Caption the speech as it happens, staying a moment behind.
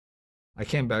I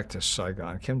came back to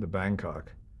Saigon, came to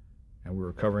Bangkok, and we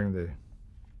were covering the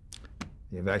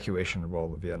evacuation of all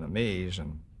the Vietnamese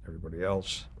and everybody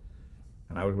else.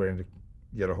 And I was waiting to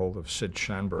get a hold of Sid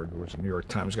Sheinberg, who was a New York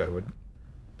Times guy who had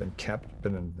been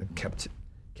in the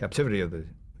captivity of the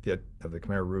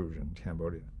Khmer Rouge in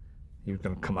Cambodia. He was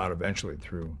going to come out eventually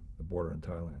through the border in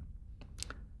Thailand.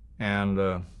 And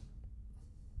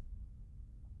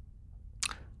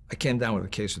I came down with a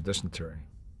case of dysentery.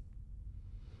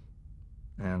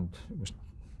 And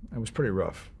it was pretty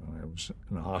rough. I was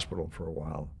in the hospital for a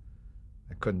while.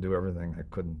 I couldn't do everything. I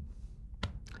couldn't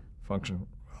function.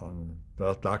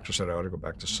 The doctor said I ought to go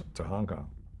back to Hong Kong.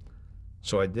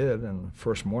 So I did, and the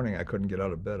first morning I couldn't get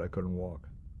out of bed. I couldn't walk.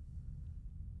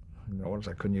 You know,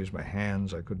 I couldn't use my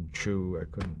hands. I couldn't chew. I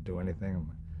couldn't do anything.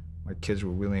 My kids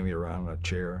were wheeling me around in a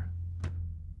chair.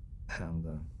 And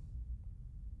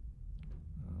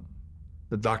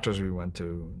the doctors we went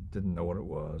to didn't know what it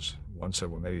was. One said,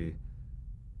 well, maybe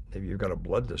you've got a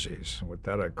blood disease. And with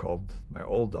that, I called my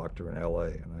old doctor in LA,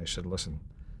 and I said, listen,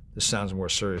 this sounds more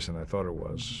serious than I thought it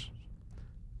was.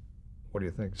 What do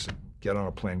you think? He said, get on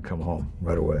a plane, come home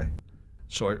right away.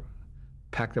 So I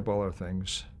packed up all our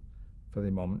things for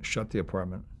the moment, shut the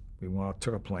apartment. We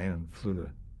took a plane and flew to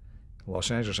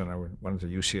Los Angeles, and I went to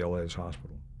UCLA's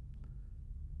hospital.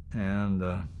 And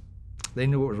they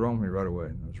knew what was wrong with me right away.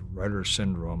 It was Reiter's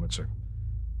syndrome. It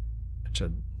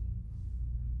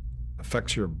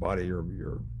affects your body.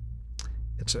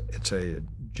 It's a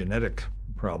genetic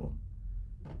problem,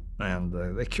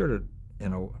 and they cured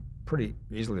it, pretty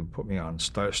easily. Put me on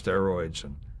steroids,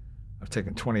 and I've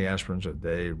taken 20 aspirins a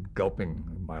day, gulping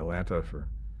Mylanta for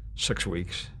 6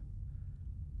 weeks.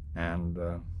 And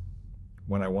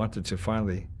when I wanted to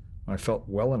when I felt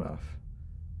well enough,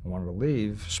 I wanted to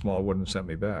leave, Small wouldn't send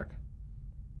me back.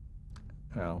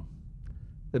 Well,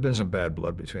 there'd been some bad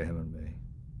blood between him and me.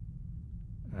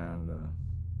 And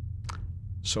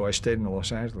so I stayed in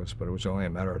Los Angeles, but it was only a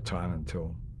matter of time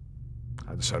until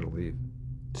I decided to leave.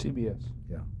 CBS.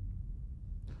 Yeah.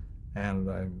 And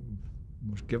I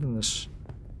was given this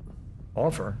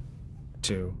offer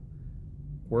to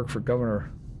work for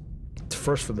Governor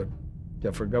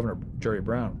Jerry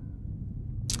Brown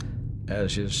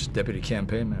as his deputy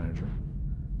campaign manager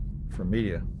for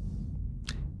media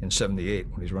in '78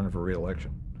 when he's running for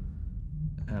re-election.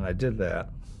 And I did that.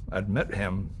 I'd met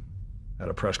him at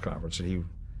a press conference, and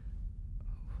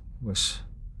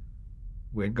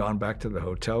we had gone back to the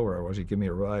hotel where I was. He'd give me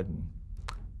a ride, and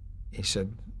he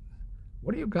said,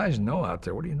 what do you guys know out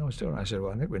there? What do you know what's doing? I said,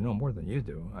 well, I think we know more than you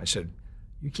do. I said,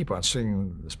 you keep on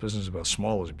singing this business about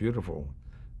small is beautiful,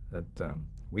 that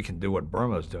we can do what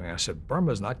Burma is doing. I said,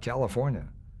 Burma is not California.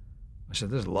 I said,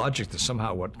 there's logic to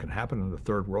somehow what can happen in the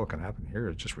third world can happen here.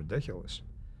 It's just ridiculous.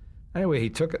 Anyway, he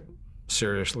took it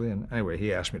seriously, and anyway,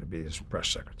 he asked me to be his press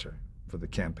secretary for the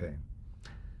campaign.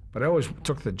 But I always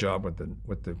took the job with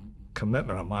the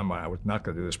commitment on my mind. I was not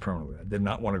going to do this permanently. I did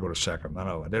not want to go to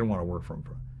Sacramento. I didn't want to work for him.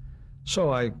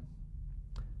 So I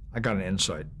got an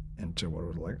insight into what it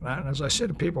was like. And as I said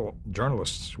to people,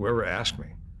 journalists, whoever asked me,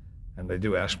 and they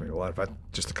do ask me a lot. In fact,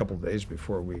 just a couple of days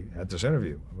before we had this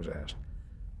interview, I was asked.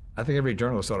 I think every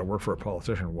journalist thought I worked for a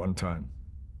politician one time.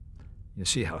 You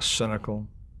see how cynical,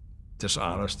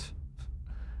 dishonest,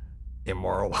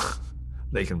 immoral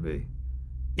they can be,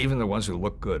 even the ones who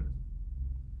look good.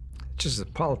 It's just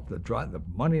the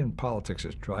money in politics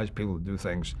that drives people to do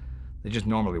things they just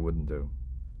normally wouldn't do.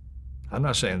 I'm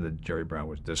not saying that Jerry Brown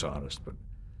was dishonest, but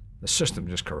the system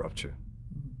just corrupts you.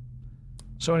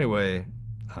 So anyway,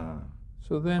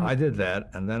 I did that,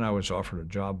 and then I was offered a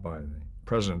job by the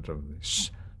president of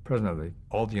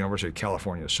all the University of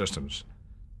California systems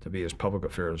to be his public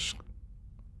affairs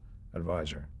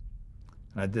advisor.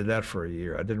 And I did that for a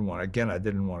year. I didn't want to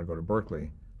go to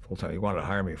Berkeley full-time. He wanted to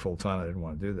hire me full-time. I didn't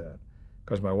want to do that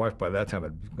because my wife by that time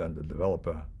had begun to develop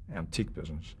an antique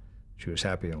business. She was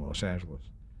happy in Los Angeles.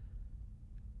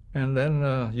 And then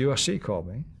USC called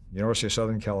me, University of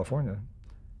Southern California,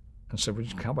 and said,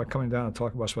 how about coming down and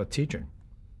talk about teaching?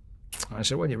 And I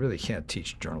said, well, you really can't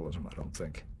teach journalism, I don't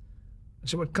think. I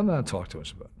said, well, come down and talk to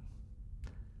us about it.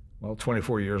 Well,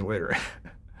 24 years later,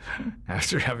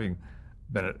 after having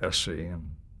been at SC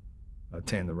and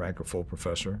attained the rank of full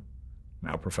professor,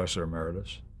 now professor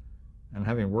emeritus, and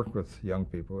having worked with young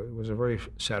people, it was a very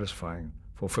satisfying,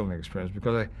 fulfilling experience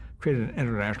because I created an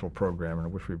international program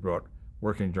in which we brought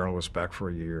working journalists back for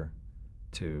a year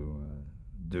to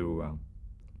do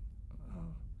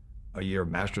a year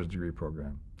master's degree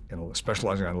program,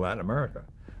 specializing on Latin America.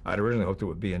 I'd originally hoped it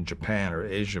would be in Japan or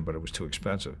Asia, but it was too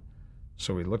expensive.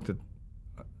 So we looked at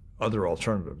other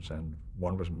alternatives, and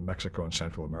one was Mexico and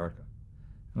Central America.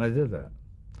 And I did that.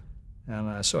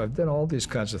 And so I've done all these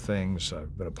kinds of things.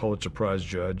 I've been a Pulitzer Prize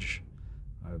judge.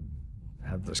 I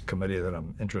have this committee that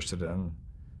I'm interested in.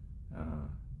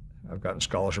 I've gotten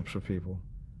scholarships for people,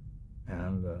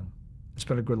 and it's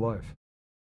been a good life.